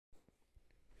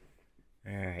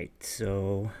Alright,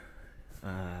 so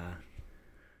uh,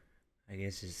 I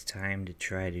guess it's time to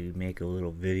try to make a little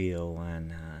video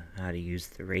on how to use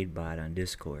the raid bot on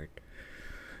Discord.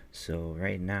 So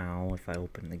right now, if I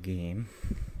open the game,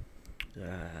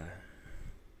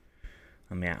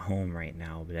 I'm at home right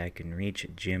now, but I can reach a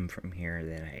gym from here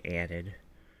that I added.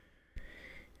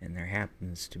 And there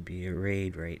happens to be a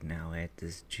raid right now at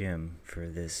this gym for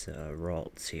this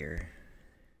Ralts here.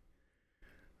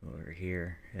 Over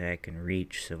here that I can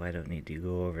reach, so I don't need to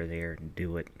go over there and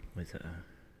do it with a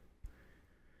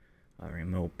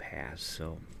remote pass.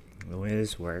 So the way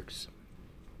this works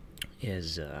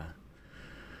is you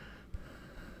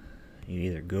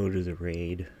either go to the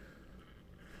raid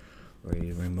or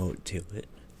you remote to it,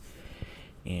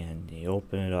 and you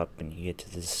open it up and you get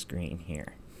to this screen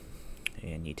here,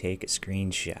 and you take a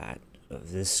screenshot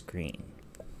of this screen.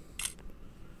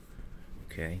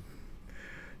 Okay,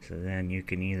 so then you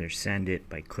can either send it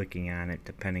by clicking on it,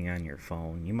 depending on your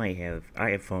phone. You might have,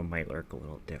 iPhone might work a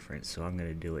little different, so I'm going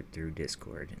to do it through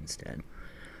Discord instead.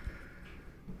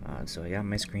 So I got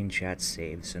my screenshots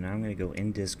saved, so now I'm going to go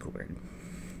in Discord.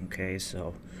 Okay,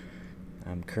 so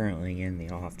I'm currently in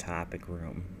the off-topic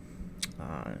room.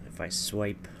 If I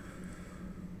swipe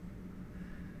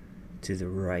to the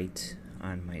right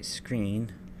on my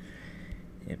screen,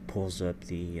 it pulls up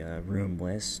the room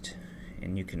list,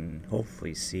 and you can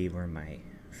hopefully see where my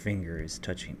finger is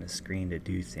touching the screen to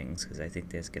do things, because I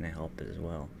think that's going to help as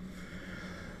well.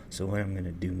 So what I'm going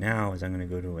to do now is I'm going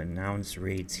to go to announce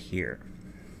raids here,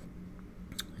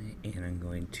 and I'm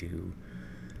going to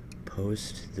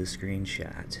post the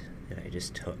screenshot that I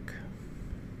just took.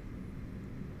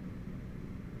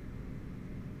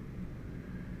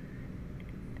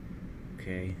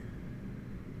 Okay,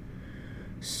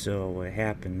 so what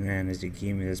happened then is it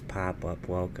gave me this pop-up,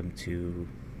 welcome to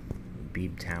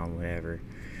Beebtown, whatever.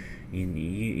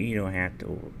 You don't have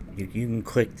to, you can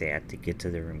click that to get to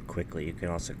the room quickly. You can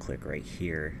also click right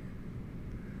here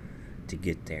to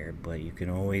get there, but you can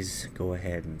always go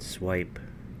ahead and swipe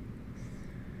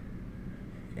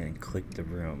and click the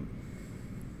room.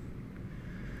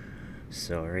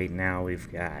 So right now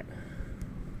we've got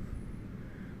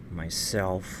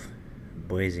myself,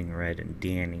 Blazing Red, and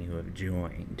Danny who have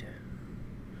joined.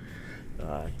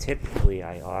 Typically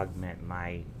I augment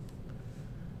my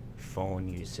phone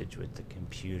usage with the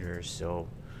computer, so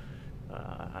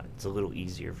it's a little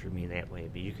easier for me that way,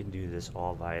 but you can do this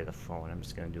all via the phone. I'm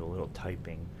just going to do a little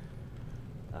typing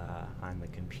on the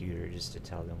computer just to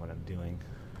tell them what I'm doing.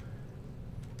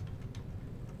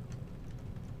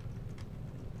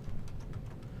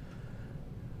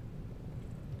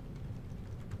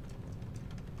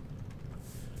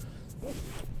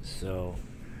 So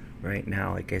right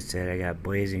now, like I said, I got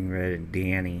Blazing Red and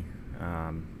Danny.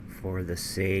 For the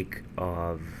sake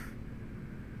of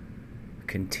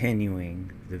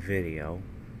continuing the video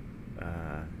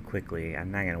quickly,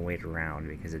 I'm not going to wait around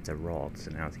because it's a Ralts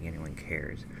and I don't think anyone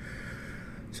cares.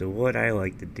 So what I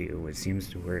like to do, what seems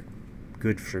to work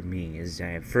good for me, is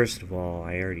first of all,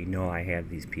 I already know I have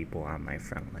these people on my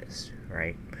friend list,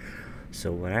 right?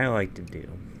 So what I like to do,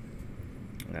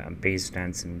 based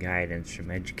on some guidance from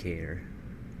Educator,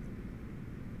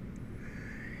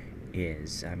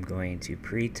 is I'm going to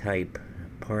pre-type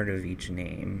part of each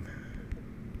name,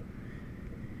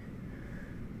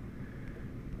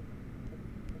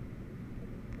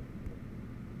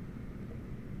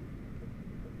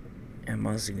 I'm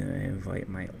also going to invite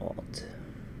my alt,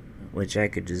 which I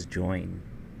could just join,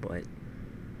 but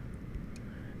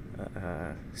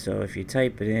so if you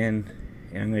type it in,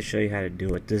 and I'm going to show you how to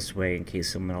do it this way in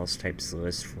case someone else types the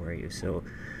list for you. So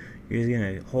you're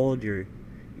going to hold your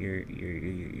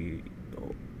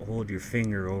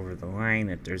finger over the line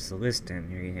that there's the list in.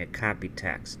 You're going to hit copy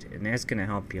text, and that's going to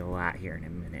help you a lot here in a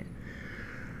minute.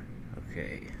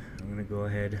 Okay, I'm going to go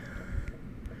ahead,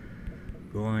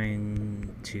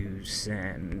 going to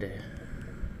send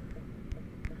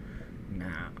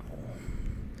now.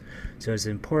 So it's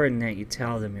important that you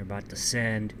tell them you're about to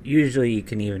send. Usually you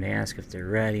can even ask if they're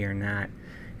ready or not.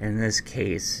 In this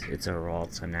case, it's a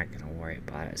Ralts, so I'm not going to worry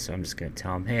about it. So I'm just going to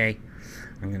tell them, hey,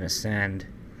 I'm going to send.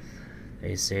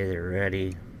 They say they're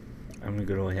ready. I'm going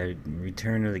to go ahead and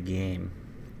return to the game.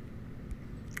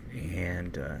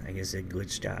 And I guess it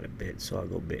glitched out a bit, so I'll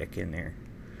go back in there.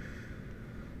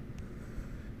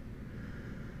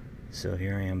 So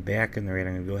here I am back in the raid.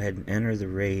 I'm going to go ahead and enter the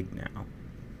raid now.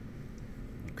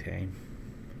 Okay.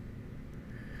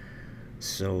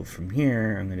 So from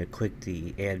here, I'm going to click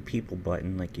the add people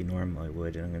button like you normally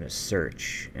would, and I'm going to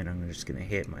search, and I'm just going to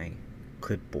hit my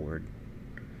clipboard,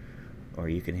 or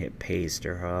you can hit paste,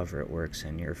 or however it works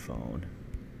on your phone.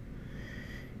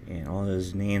 And all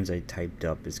those names I typed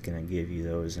up is going to give you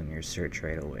those in your search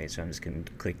right away. So I'm just going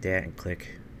to click that and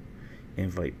click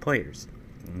invite players.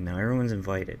 Now everyone's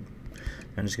invited.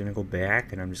 I'm just going to go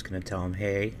back and I'm just going to tell them,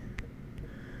 hey,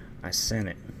 I sent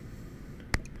it.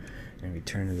 And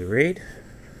return to the raid.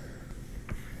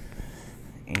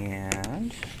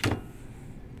 And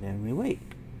then we wait.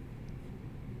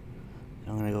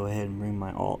 I'm going to go ahead and bring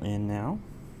my alt in now.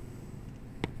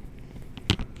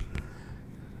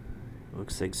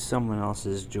 Looks like someone else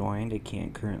has joined. I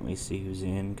can't currently see who's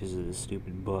in because of the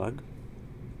stupid bug.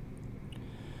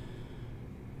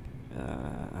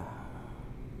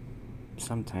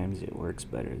 Sometimes it works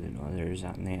better than others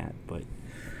on that, but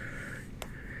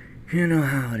you know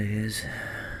how it is.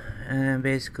 And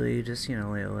basically just, you know,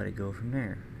 let it go from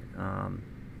there.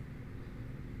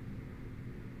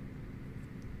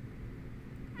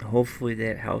 Hopefully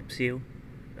that helps you.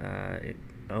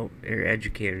 Oh, your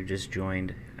educator just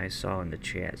joined. I saw in the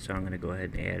chat, so I'm going to go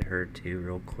ahead and add her too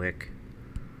real quick.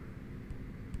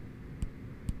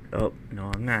 Oh,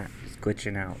 no, I'm not. It's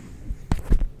glitching out.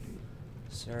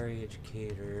 Sorry,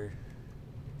 educator.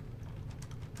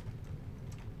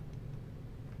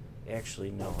 Actually,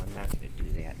 no, I'm not going to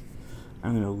do that.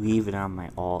 I'm going to leave it on my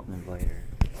alt and invite her.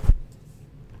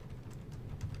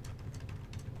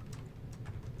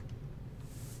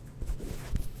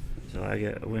 So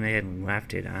I went ahead and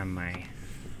left it on my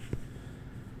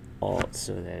alt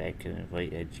so that I can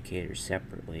invite educators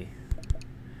separately.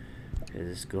 Because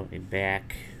it's going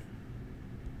back.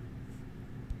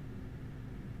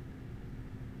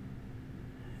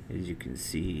 As you can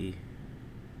see,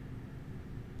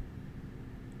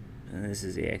 and this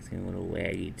is acting a little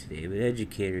laggy today, but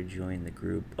educator joined the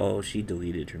group. Oh, she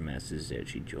deleted her message that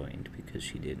she joined because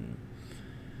she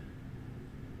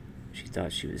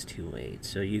thought she was too late.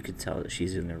 So you could tell that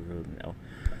she's in the room though.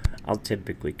 I'll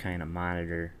typically kind of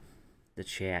monitor the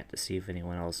chat to see if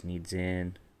anyone else needs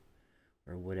in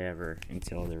or whatever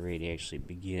until the raid actually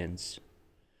begins.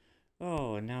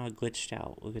 Oh, and now it glitched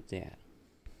out. Look at that.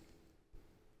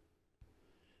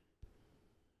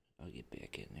 I'll get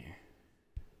back in there.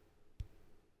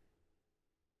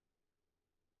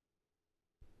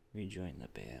 Rejoin the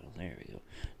battle. There we go.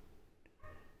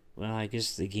 Well, I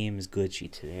guess the game is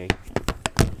glitchy today.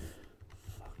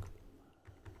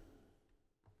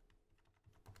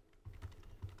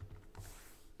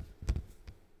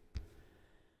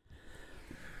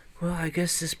 Well, I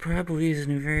guess this probably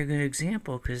isn't a very good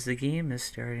example because the game is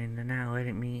starting to now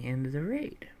letting me into the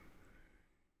raid.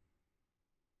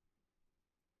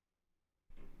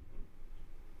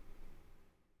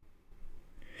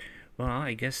 Well,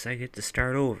 I guess I get to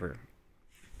start over.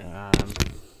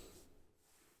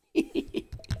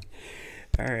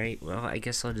 Alright, well, I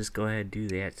guess I'll just go ahead and do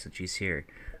that since she's here.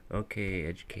 Okay,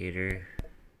 educator.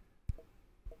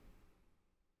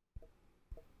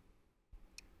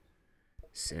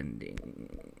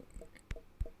 Sending.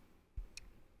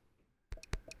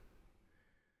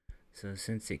 So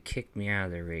since it kicked me out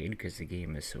of the raid because the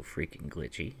game is so freaking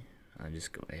glitchy, I'll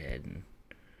just go ahead and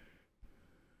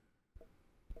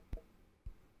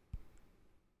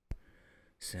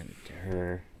send it to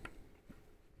her.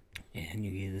 And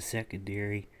you get the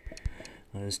secondary.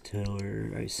 I'll just tell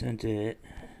her I sent it.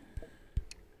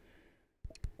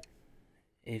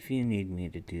 If you need me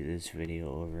to do this video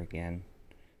over again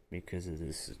because of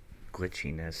this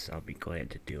glitchiness, I'll be glad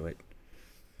to do it.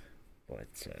 But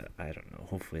I don't know.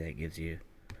 Hopefully that gives you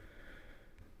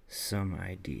some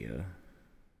idea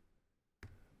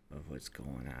of what's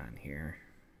going on here.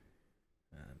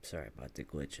 I'm sorry about the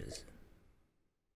glitches.